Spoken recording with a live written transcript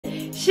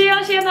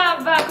Tjena!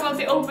 Välkommen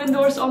till Open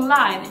Doors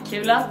Online.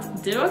 Kul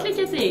att du har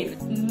klickat in.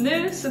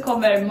 Nu så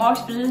kommer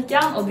Marks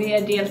predikan och det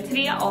är del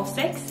 3 av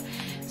 6.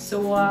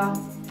 Så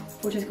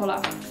fortsätt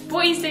kolla.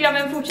 På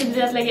Instagramen fortsätter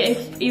vi att lägga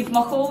upp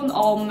information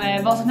om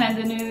vad som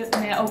händer nu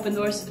med Open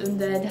Doors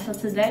under dessa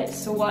tider.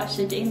 Så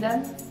kika in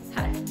den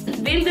här.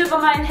 Vill du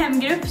vara med i en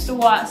hemgrupp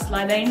så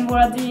slida in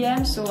våra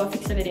DM så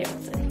fixar vi det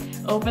åt dig.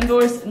 Open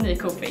Doors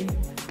nykoping.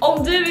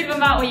 Om du vill vara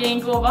med och ge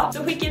en gåva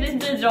så skicka ditt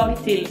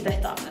bidrag till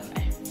detta nummer.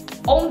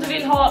 Om du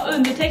vill ha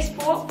undertext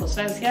på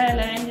svenska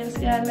eller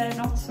engelska eller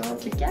något så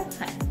klicka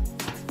här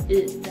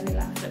i den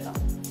lilla rutan.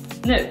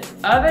 Nu,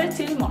 över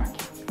till Mark.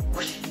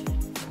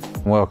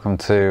 Welcome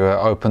to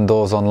Open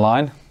Doors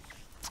Online.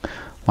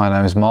 My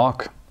name is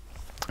Mark.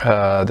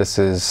 This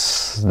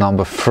is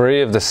number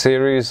 3 of the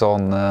series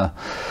on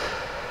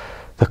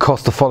the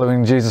cost of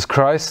following Jesus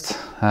Christ.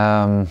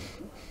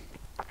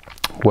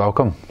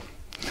 Welcome.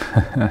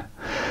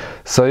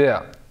 So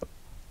yeah,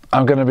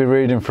 I'm going to be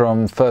reading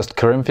from 1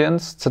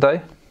 Corinthians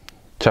today,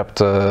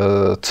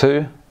 chapter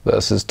 2,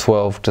 verses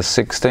 12 to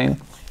 16.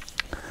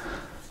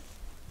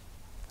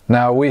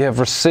 Now we have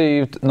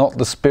received not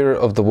the spirit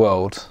of the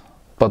world,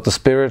 but the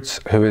Spirit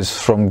who is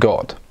from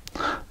God,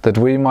 that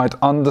we might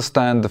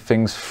understand the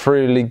things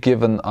freely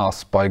given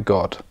us by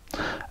God,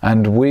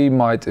 and we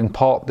might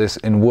impart this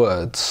in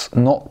words,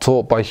 not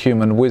taught by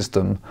human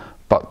wisdom,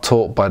 but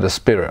taught by the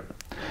Spirit,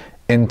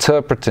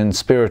 interpreting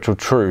spiritual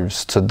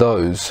truths to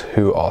those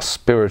who are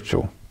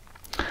spiritual.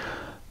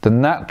 The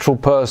natural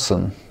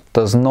person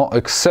does not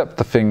accept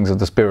the things of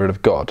the Spirit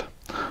of God,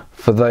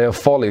 for they are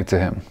folly to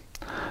him,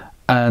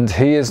 and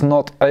he is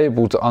not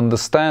able to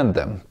understand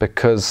them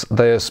because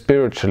they are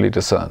spiritually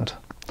discerned.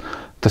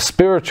 The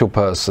spiritual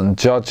person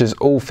judges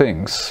all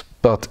things,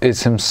 but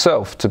is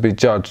himself to be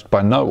judged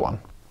by no one.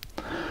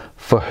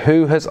 For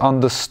who has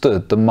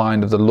understood the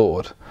mind of the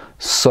Lord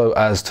so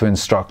as to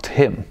instruct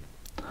him?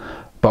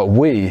 But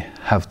we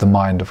have the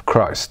mind of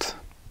Christ.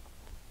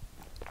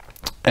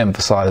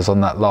 Emphasize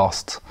on that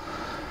last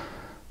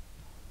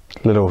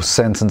little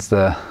sentence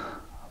there.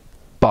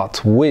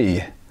 But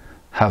we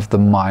have the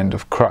mind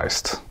of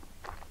Christ.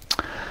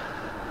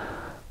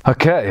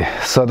 Okay,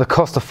 so the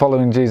cost of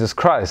following Jesus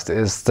Christ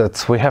is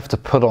that we have to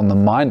put on the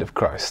mind of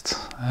Christ.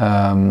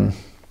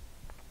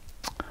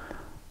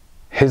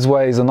 His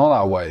ways are not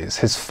our ways,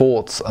 his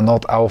thoughts are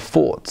not our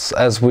thoughts.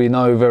 As we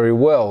know very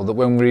well that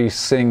when we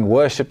sing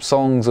worship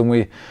songs and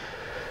we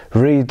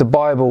read the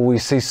Bible, we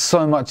see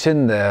so much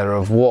in there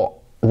of what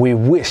we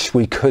wish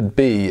we could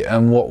be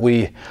and what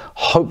we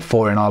hope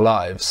for in our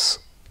lives.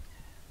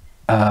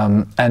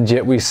 And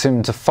yet we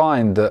seem to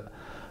find that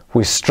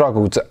we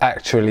struggle to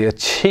actually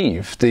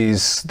achieve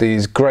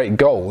these great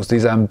goals,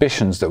 these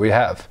ambitions that we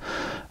have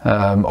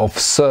of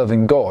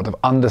serving God, of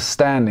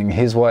understanding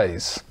his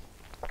ways.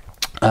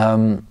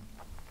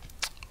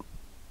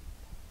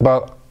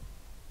 But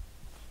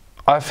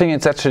I think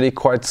it's actually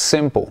quite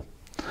simple,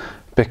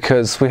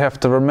 because we have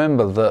to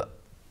remember that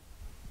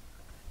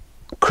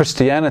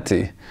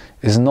Christianity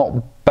is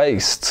not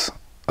based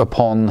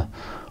upon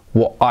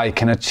what I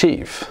can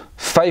achieve.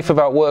 Faith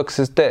without works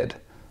is dead,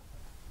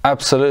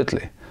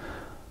 absolutely.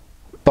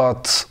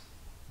 But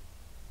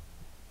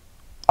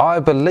I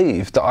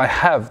believe that I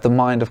have the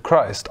mind of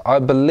Christ. I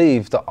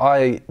believe that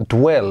I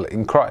dwell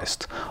in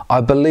Christ. I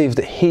believe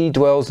that he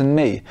dwells in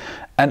me.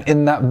 And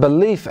in that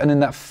belief and in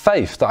that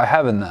faith that I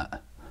have in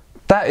that,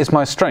 that is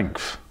my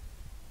strength.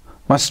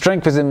 My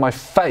strength is in my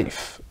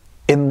faith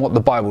in what the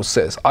Bible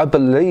says. I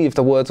believe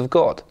the words of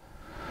God.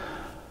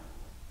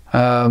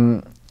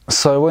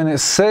 So when it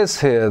says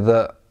here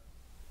that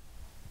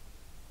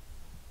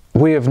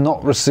we have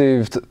not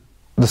received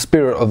the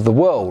spirit of the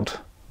world,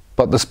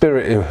 but the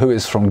Spirit who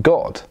is from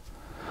God,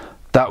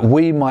 that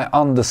we might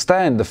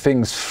understand the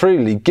things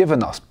freely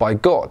given us by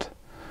God.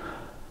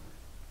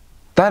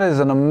 That is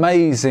an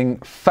amazing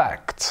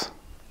fact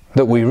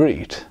that we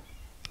read.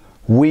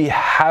 We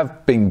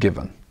have been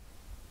given.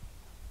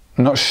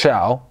 Not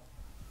shall.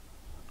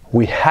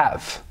 We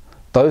have.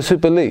 Those who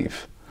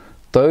believe,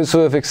 those who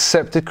have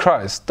accepted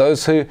Christ,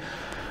 those who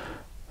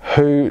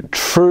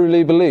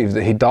truly believe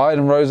that he died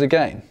and rose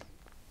again,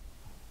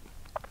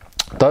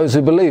 those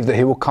who believe that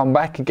he will come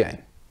back again,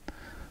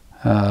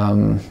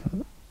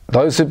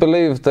 those who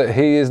believe that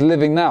he is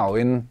living now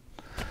in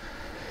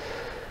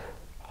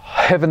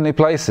heavenly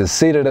places,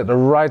 seated at the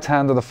right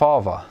hand of the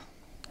Father.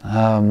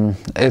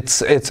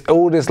 It's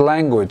all this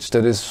language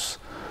that is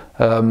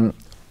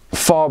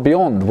far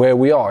beyond where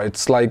we are.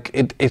 It's like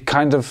it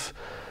kind of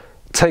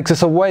takes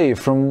us away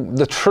from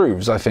the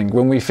truths, I think,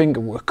 when we think,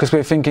 because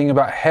we're thinking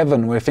about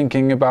heaven, we're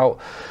thinking about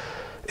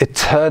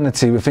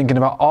eternity, we're thinking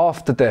about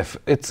after death.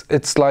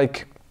 It's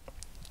like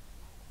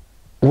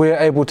we're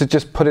able to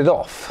just put it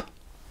off.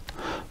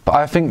 But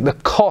I think the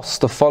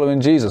cost of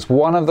following Jesus,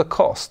 one of the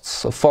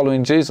costs of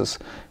following Jesus,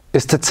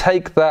 is to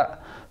take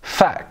that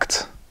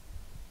fact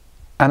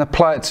and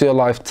apply it to your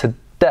life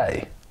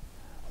today,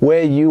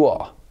 where you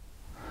are.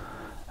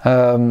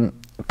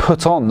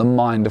 Put on the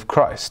mind of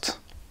Christ.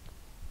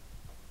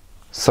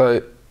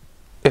 So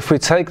if we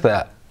take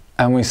that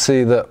and we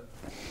see that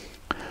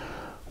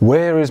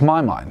where is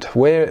my mind?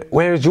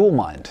 Where is your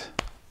mind?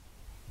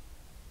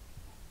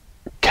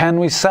 Can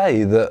we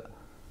say that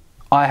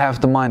I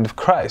have the mind of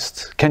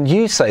Christ? Can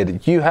you say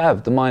that you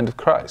have the mind of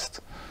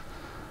Christ?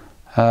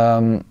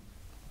 Have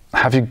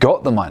you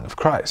got the mind of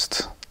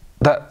Christ?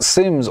 That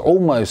seems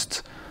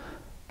almost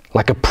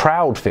like a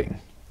proud thing.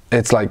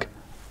 It's like,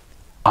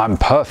 I'm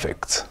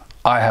perfect.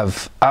 I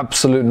have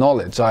absolute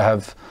knowledge. I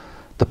have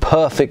the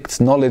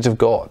perfect knowledge of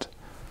God.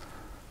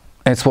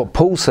 It's what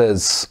Paul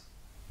says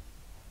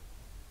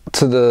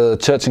to the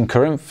church in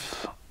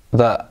Corinth,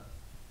 that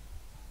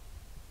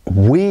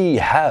we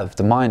have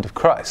the mind of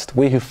Christ,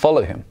 we who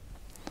follow him.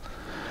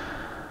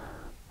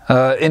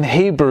 In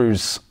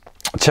Hebrews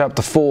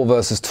chapter 4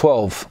 verses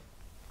 12,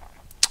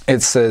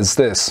 it says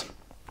this: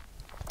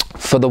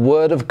 "For the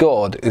word of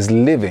God is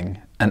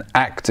living and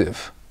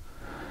active,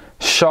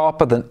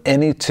 sharper than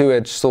any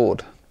two-edged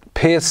sword,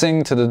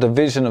 piercing to the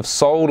division of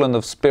soul and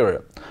of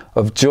spirit,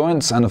 of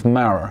joints and of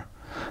marrow,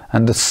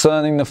 and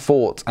discerning the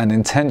thoughts and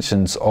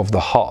intentions of the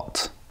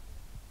heart."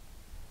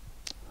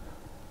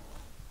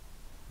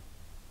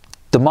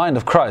 The mind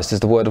of Christ is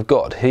the word of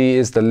God. He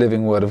is the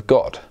living word of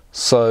God.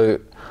 So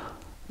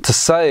to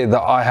say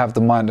that I have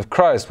the mind of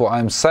Christ, what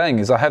I'm saying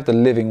is I have the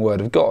living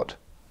word of God.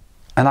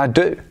 And I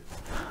do.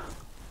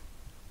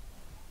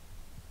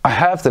 I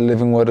have the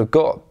living word of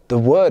God. The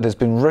word has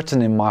been written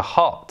in my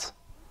heart.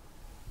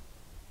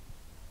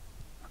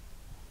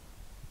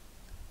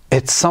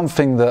 It's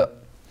something that,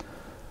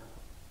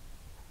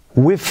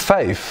 with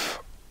faith,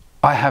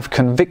 I have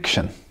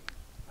conviction.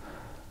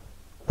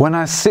 When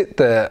I sit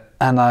there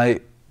and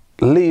I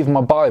leave my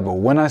Bible,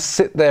 when I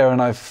sit there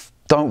and I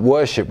don't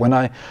worship, when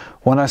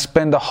I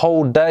spend a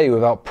whole day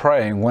without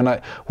praying, when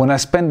I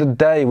spend a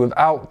day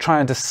without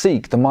trying to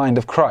seek the mind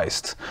of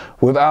Christ,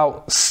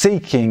 without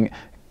seeking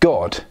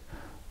God,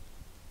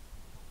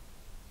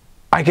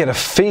 I get a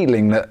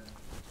feeling that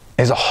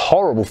is a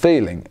horrible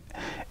feeling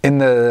in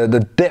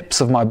the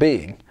depths of my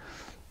being,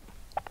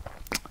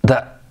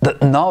 that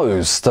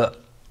knows that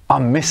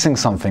I'm missing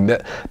something,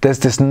 that there's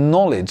this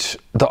knowledge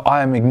that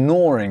I am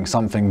ignoring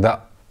something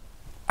that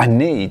I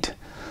need.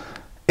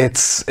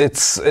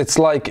 It's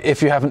like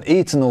if you haven't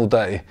eaten all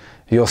day,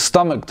 your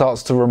stomach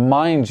starts to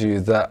remind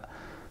you that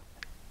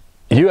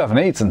you haven't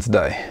eaten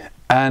today.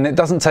 And it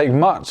doesn't take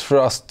much for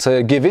us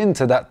to give in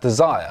to that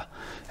desire.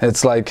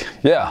 It's like,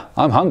 yeah,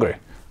 I'm hungry.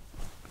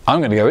 I'm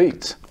going to go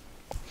eat.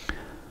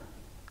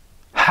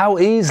 How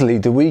easily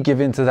do we give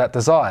in to that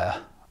desire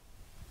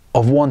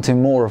of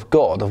wanting more of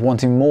God, of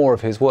wanting more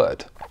of his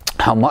word?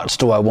 How much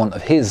do I want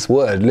of his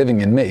word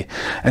living in me?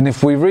 And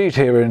if we read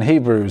here in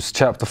Hebrews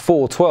chapter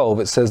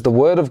 4:12, it says the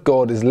word of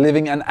God is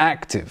living and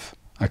active.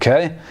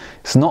 Okay?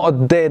 It's not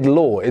a dead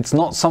law. It's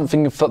not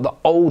something for the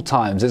old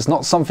times. It's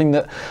not something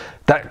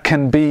that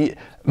can be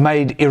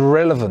made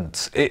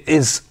irrelevant. It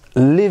is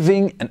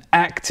living and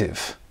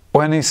active.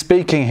 When he's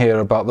speaking here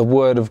about the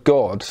word of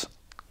God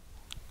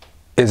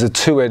is a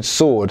two-edged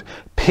sword,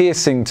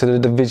 piercing to the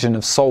division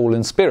of soul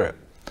and spirit,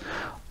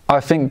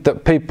 I think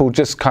that people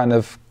just kind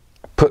of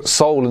put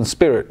soul and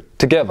spirit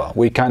together.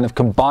 We kind of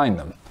combine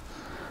them.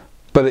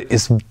 But it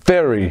is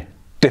very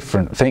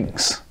different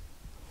things.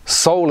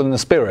 Soul and the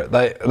spirit,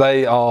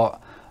 they are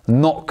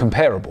not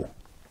comparable.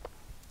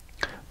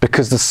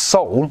 Because the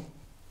soul,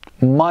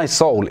 my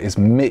soul is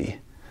me.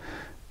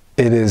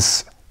 It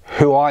is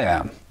who I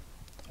am.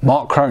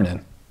 Mark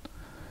Cronin.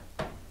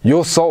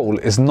 Your soul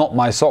is not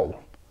my soul.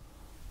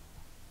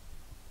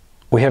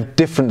 We have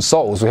different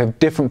souls. We have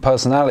different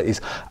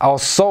personalities. Our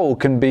soul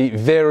can be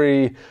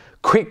very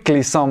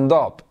quickly summed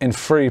up in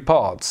three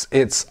parts.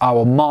 It's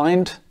our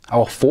mind,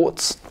 our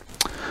thoughts.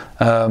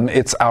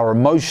 It's our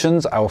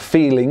emotions, our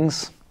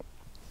feelings.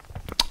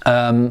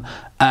 And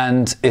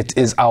it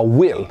is our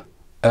will,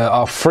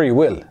 our free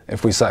will,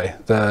 if we say.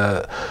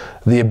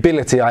 The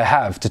ability I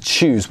have to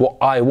choose what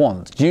I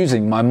want.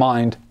 Using my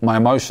mind, my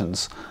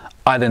emotions,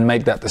 I then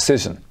make that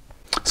decision.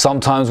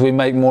 Sometimes we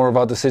make more of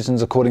our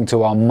decisions according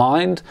to our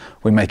mind.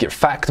 We make it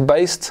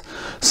fact-based.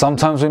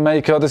 Sometimes we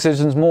make our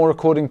decisions more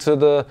according to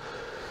the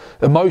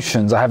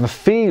emotions. I have a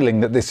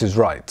feeling that this is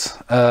right.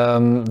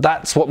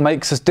 That's what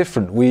makes us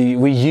different.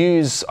 We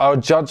use our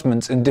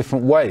judgments in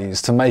different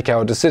ways to make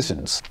our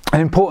decisions. An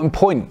important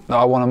point that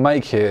I want to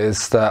make here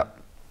is that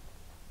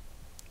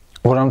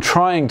what I'm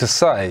trying to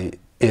say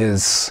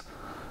is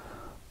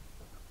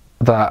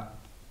that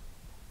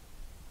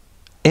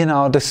in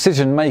our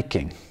decision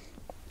making,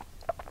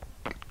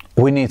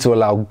 we need to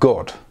allow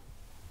God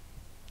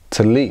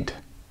to lead.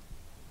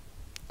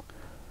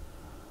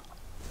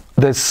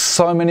 There's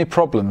so many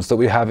problems that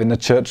we have in the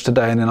church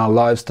today and in our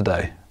lives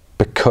today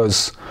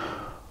because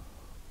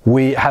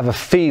we have a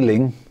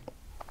feeling,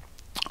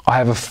 I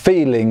have a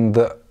feeling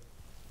that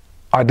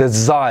I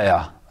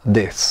desire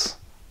this.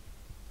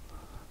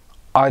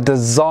 I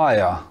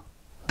desire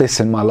this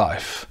in my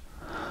life.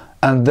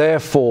 And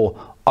therefore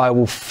I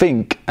will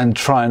think and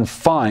try and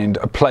find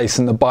a place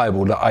in the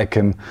Bible that I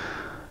can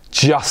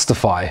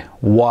justify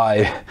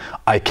why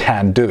I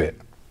can do it.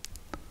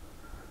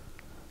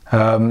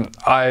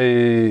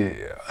 I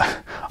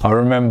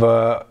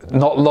remember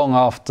not long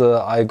after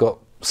I got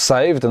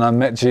saved and I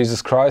met Jesus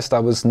Christ, I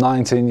was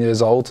 19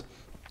 years old.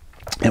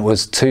 It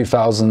was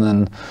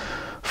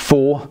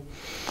 2004,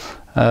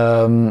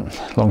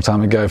 long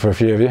time ago for a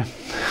few of you.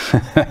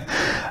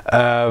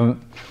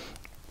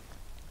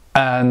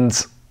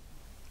 And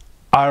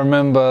I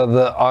remember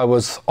that I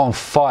was on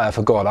fire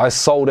for God. I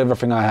sold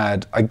everything I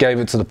had. I gave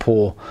it to the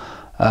poor.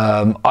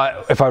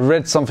 If I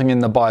read something in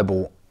the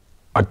Bible,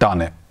 I'd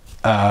done it.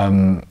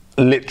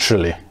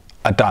 Literally,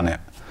 I'd done it.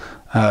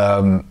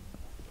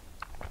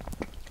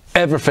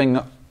 Everything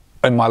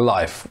in my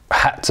life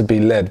had to be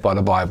led by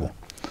the Bible.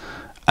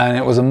 And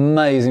it was an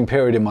amazing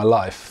period in my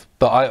life.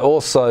 But I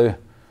also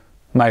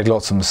made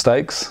lots of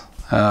mistakes,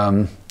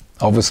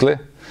 obviously.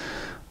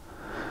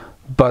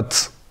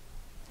 But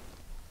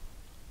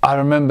I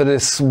remember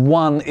this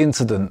one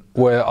incident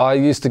where I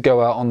used to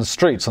go out on the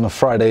streets on a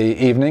Friday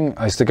evening.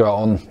 I used to go out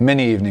on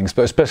many evenings,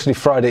 but especially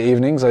Friday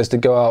evenings. I used to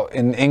go out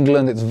in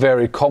England. It's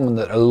very common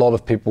that a lot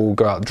of people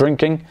go out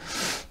drinking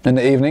in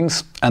the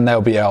evenings, and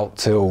they'll be out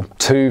till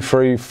 2,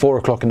 3, 4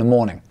 o'clock in the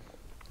morning.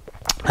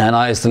 And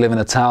I used to live in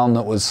a town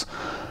that was,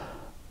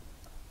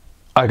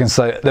 I can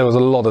say there was a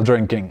lot of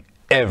drinking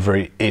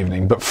every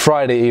evening, but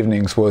Friday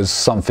evenings was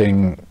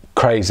something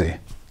crazy.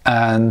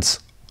 And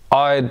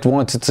I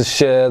wanted to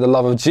share the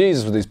love of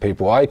Jesus with these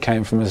people. I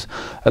came from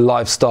a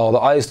lifestyle that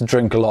I used to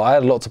drink a lot. I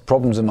had lots of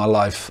problems in my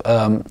life,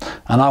 and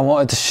I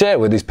wanted to share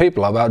with these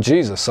people about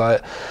Jesus. So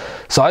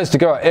I used to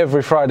go out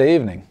every Friday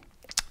evening,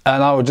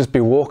 and I would just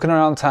be walking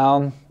around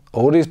town,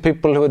 all these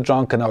people who were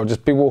drunk, and I would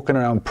just be walking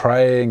around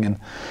praying and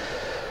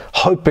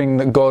hoping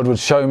that God would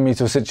show me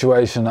to a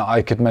situation that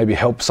I could maybe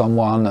help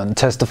someone and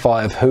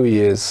testify of who He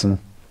is. And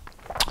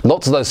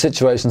lots of those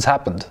situations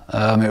happened.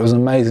 It was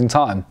an amazing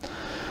time.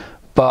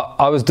 But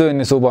I was doing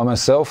this all by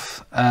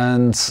myself,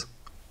 and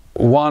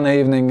one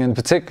evening in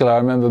particular I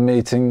remember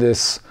meeting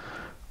this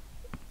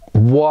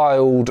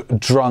wild,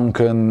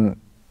 drunken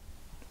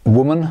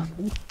woman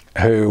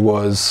who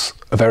was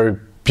a very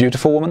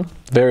beautiful woman,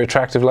 very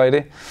attractive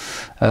lady,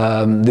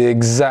 the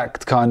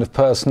exact kind of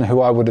person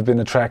who I would have been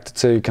attracted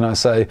to, can I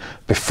say,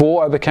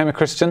 before I became a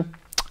Christian,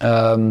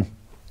 in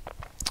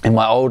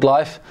my old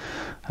life.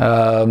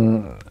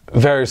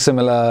 Very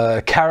similar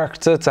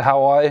character to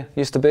how I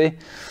used to be.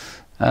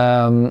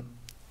 And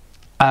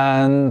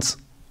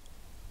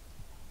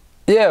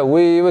yeah,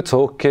 we were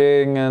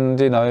talking, and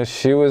you know,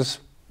 she was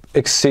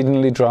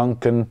exceedingly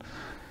drunk, and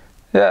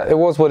yeah, it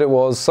was what it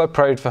was. So I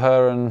prayed for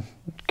her and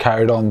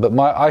carried on, but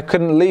I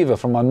couldn't leave her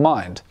from my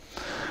mind.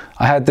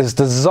 I had this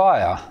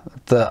desire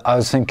that I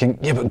was thinking,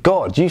 yeah, but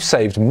God, you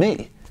saved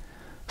me.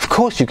 Of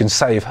course you can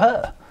save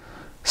her.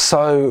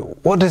 So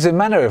what does it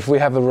matter if we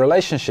have a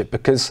relationship?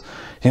 Because,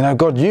 you know,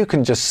 God, you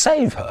can just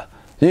save her.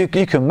 You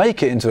can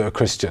make it into a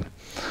Christian.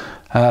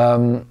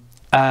 And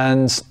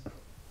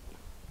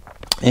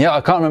yeah,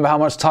 I can't remember how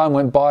much time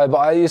went by, but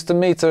I used to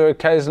meet her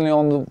occasionally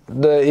on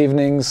the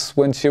evenings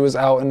when she was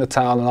out in the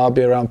town, and I'd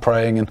be around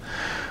praying, and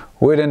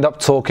we'd end up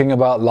talking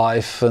about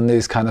life and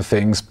these kind of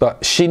things,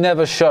 but she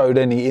never showed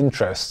any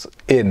interest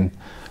in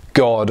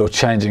God or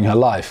changing her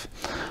life.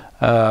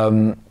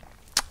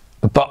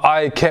 But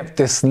I kept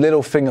this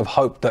little thing of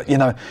hope that, you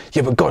know,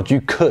 yeah, but God,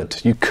 you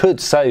could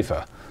save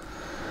her.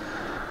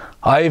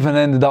 I even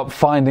ended up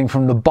finding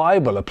from the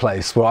Bible a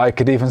place where I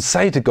could even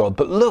say to God,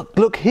 but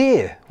look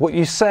here, what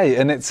you say.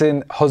 And it's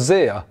in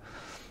Hosea,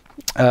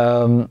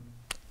 chapter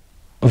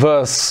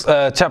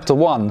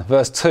 1,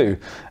 verse 2.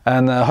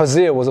 And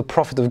Hosea was a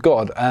prophet of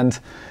God, and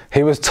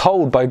he was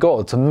told by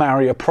God to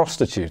marry a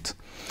prostitute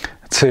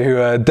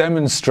to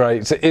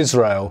demonstrate to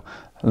Israel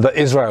that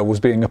Israel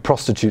was being a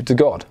prostitute to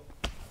God.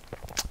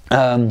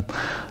 And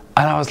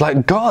I was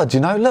like, God, you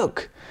know,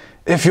 look,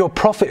 if your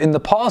prophet in the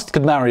past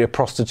could marry a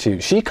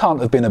prostitute, she can't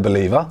have been a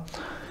believer.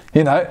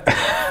 You know,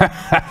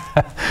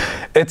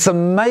 it's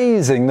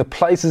amazing the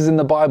places in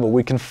the Bible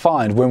we can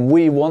find when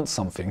we want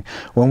something,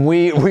 when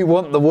we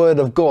want the word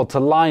of God to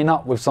line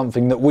up with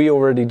something that we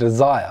already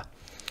desire.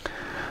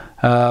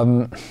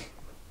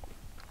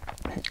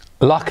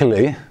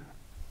 Luckily,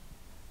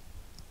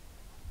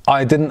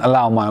 I didn't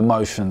allow my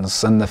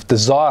emotions and the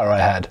desire I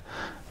had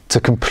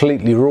to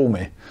completely rule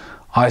me.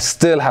 I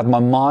still had my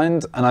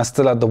mind, and I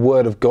still had the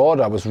Word of God.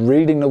 I was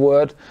reading the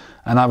Word,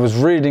 and I was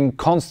reading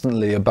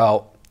constantly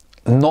about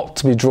not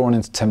to be drawn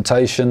into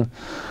temptation,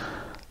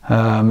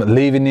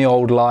 leaving the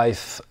old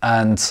life,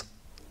 and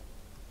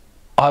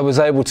I was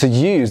able to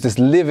use this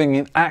living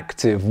and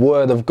active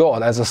Word of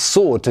God as a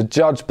sword to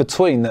judge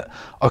between that,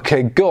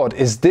 okay, God,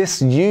 is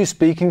this you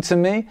speaking to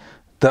me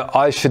that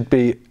I should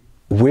be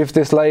with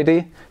this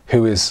lady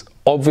who is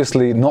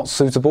obviously not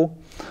suitable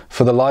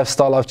for the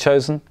lifestyle I've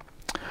chosen?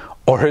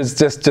 Or is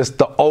this just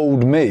the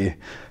old me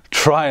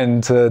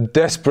trying to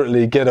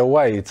desperately get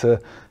away to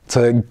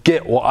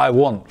get what I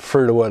want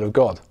through the Word of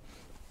God?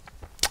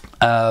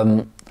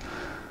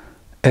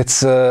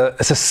 It's a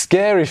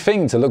scary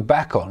thing to look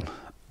back on,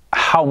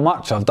 how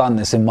much I've done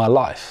this in my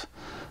life.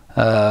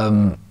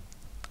 Trying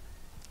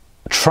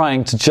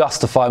to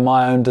justify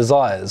my own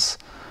desires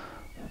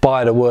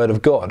by the Word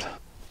of God.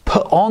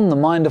 Put on the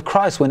mind of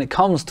Christ when it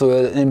comes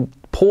to an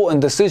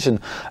important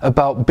decision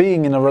about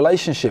being in a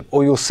relationship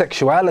or your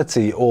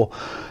sexuality or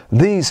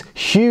these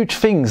huge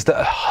things that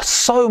are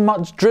so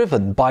much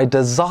driven by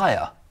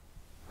desire.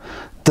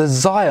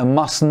 Desire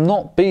must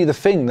not be the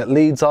thing that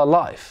leads our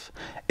life.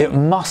 It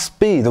must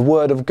be the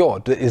Word of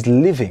God that is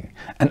living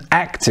and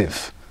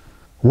active.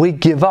 We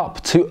give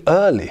up too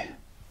early.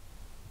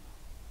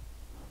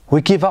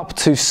 We give up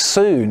too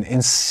soon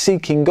in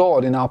seeking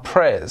God in our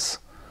prayers.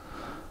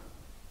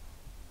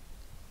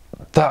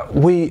 That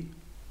we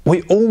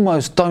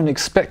almost don't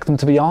expect them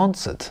to be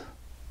answered.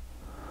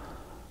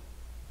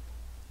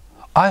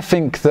 I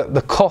think that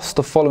the cost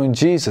of following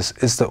Jesus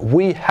is that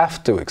we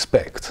have to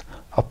expect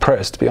our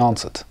prayers to be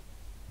answered.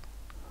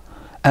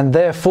 And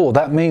therefore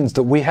that means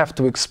that we have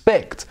to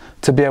expect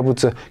to be able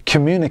to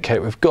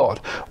communicate with God,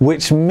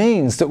 which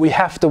means that we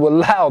have to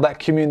allow that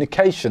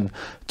communication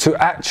to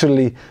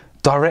actually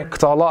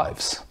direct our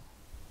lives.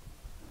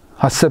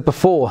 I said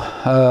before,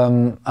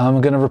 and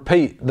I'm going to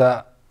repeat,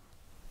 that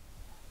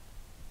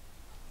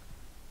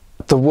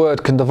the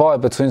word can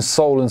divide between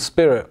soul and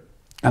spirit.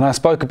 And I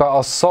spoke about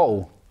our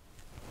soul.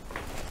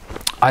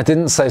 I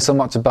didn't say so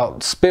much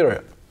about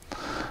spirit.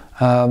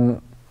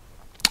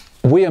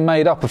 We are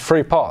made up of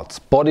three parts: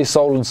 body,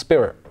 soul and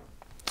spirit.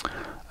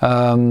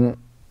 In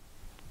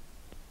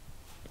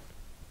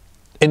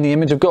the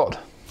image of God.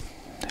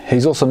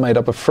 He's also made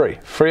up of three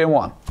in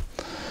one.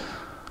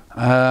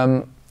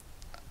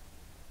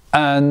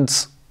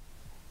 And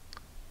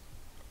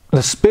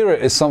the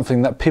spirit is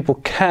something that people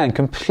can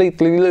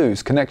completely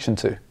lose connection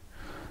to.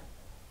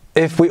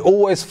 If we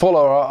always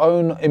follow our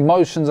own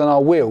emotions and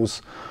our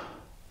wills,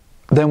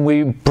 then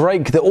we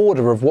break the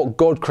order of what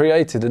God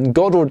created, and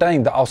God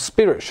ordained that our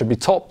spirit should be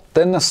top,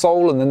 then the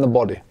soul, and then the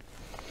body.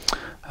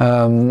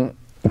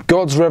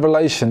 God's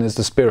revelation is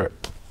the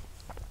spirit.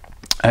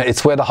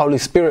 It's where the Holy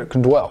Spirit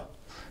can dwell.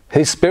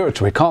 He's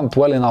spiritual. He can't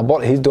dwell in our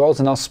body. He dwells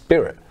in our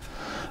spirit.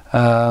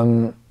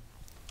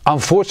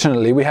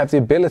 Unfortunately, we have the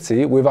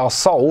ability with our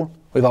soul,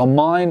 with our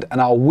mind and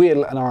our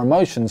will and our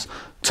emotions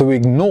to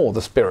ignore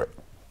the spirit.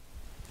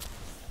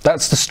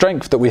 That's the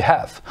strength that we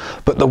have.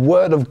 But the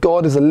Word of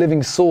God is a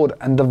living sword,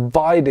 and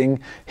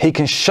dividing, He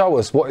can show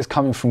us what is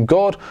coming from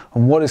God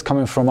and what is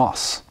coming from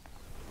us.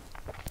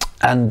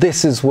 And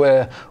this is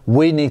where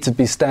we need to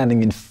be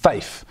standing in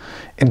faith,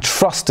 in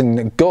trusting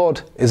that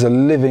God is a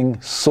living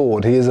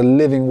sword. He is a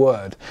living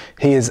Word.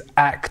 He is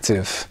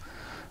active,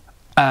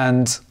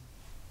 and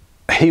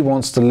He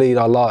wants to lead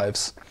our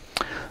lives.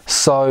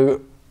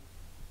 So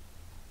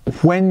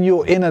when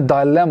you're in a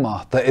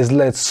dilemma that is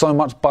led so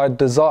much by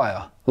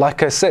desire,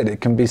 like I said,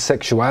 it can be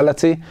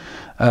sexuality.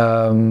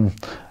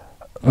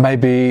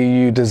 Maybe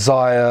you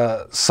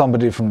desire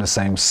somebody from the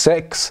same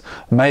sex.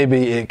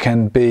 Maybe it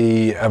can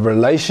be a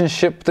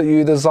relationship that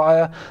you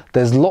desire.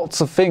 There's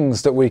lots of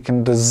things that we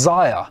can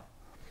desire.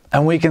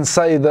 And we can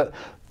say that,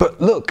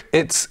 but look,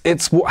 it's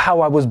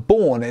how I was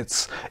born.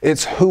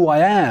 It's who I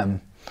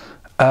am.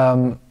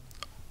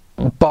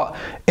 But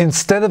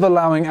instead of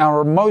allowing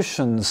our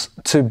emotions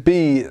to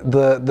be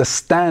the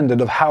standard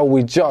of how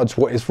we judge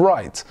what is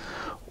right,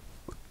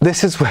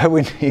 this is where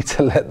we need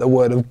to let the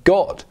Word of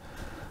God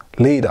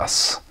lead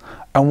us.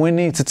 And we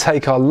need to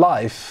take our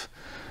life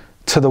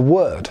to the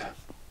Word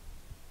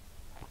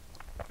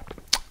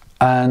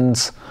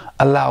and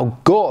allow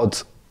God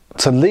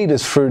to lead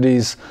us through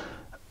these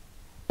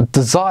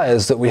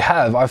desires that we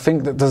have. I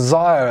think that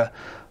desire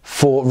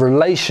for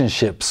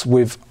relationships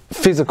with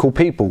physical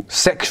people,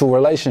 sexual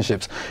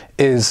relationships,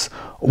 is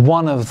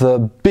one of the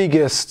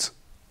biggest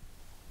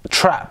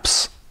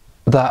traps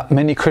that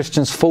many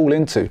Christians fall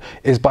into,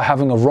 is by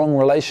having a wrong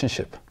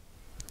relationship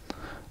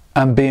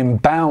and being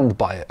bound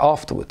by it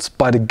afterwards,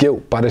 by the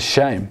guilt, by the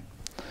shame.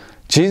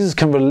 Jesus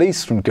can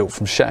release from guilt,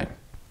 from shame.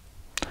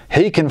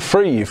 He can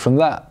free you from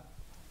that.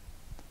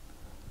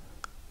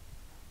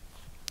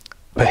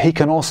 But He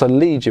can also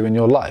lead you in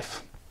your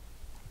life.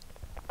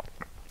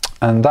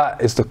 And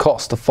that is the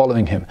cost of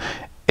following Him.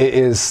 It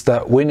is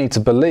that we need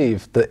to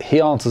believe that He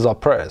answers our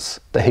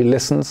prayers, that He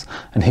listens,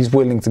 and He's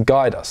willing to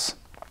guide us.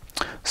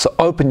 So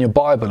open your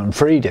Bible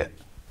and read it.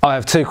 I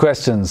have two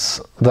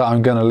questions that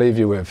I'm going to leave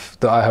you with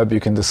that I hope you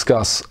can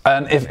discuss.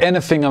 And if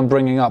anything I'm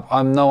bringing up,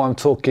 I know I'm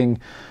talking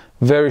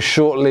very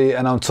shortly,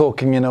 and I'm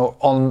talking,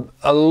 on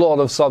a lot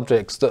of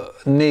subjects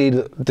that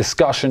need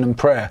discussion and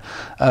prayer.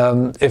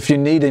 If you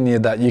need any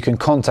of that, you can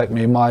contact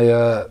me.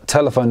 My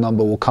telephone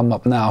number will come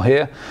up now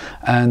here,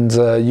 and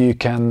you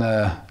can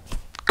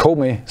call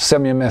me,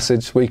 send me a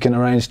message. We can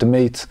arrange to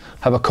meet,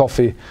 have a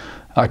coffee.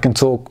 I can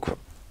talk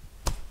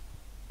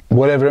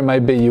whatever it may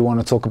be you want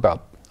to talk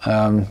about.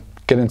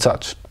 Get in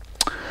touch.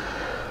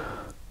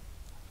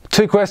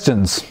 Two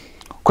questions.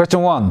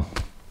 Question one.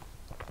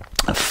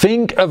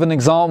 Think of an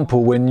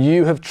example when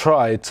you have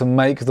tried to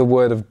make the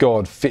Word of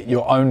God fit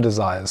your own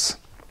desires.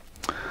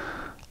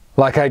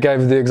 Like I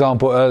gave the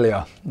example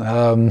earlier.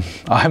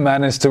 I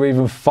managed to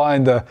even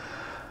find a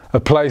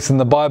place in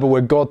the Bible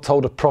where God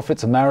told a prophet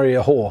to marry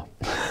a whore.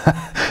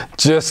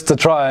 Just to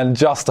try and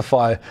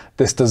justify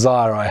this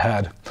desire I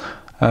had.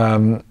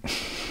 Like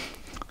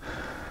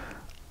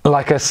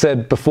I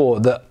said before,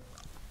 that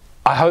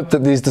I hope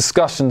that these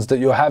discussions that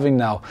you're having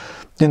now,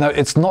 you know,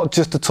 it's not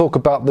just to talk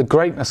about the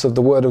greatness of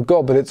the Word of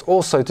God, but it's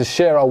also to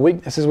share our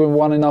weaknesses with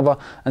one another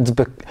and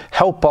to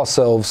help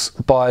ourselves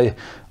by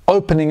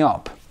opening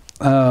up.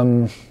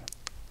 Have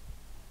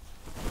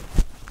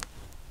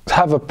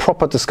a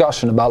proper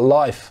discussion about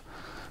life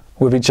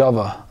with each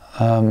other.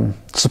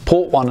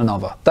 Support one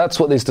another. That's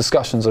what these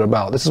discussions are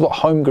about. This is what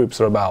home groups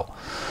are about.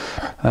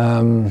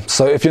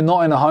 So if you're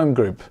not in a home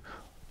group,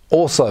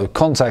 also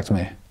contact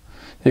me.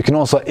 You can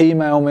also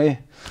email me.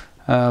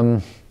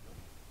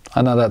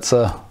 I know that's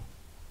not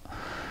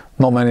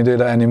many do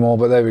that anymore,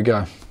 but there we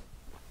go.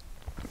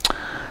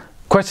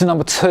 Question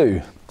number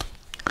 2.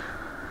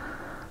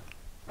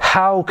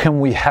 How can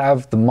we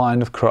have the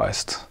mind of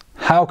Christ?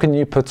 How can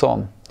you put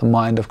on the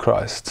mind of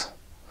Christ?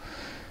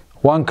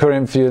 1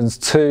 Corinthians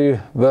 2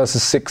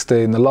 verses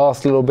 16, the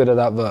last little bit of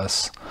that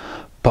verse.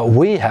 But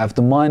we have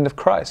the mind of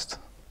Christ.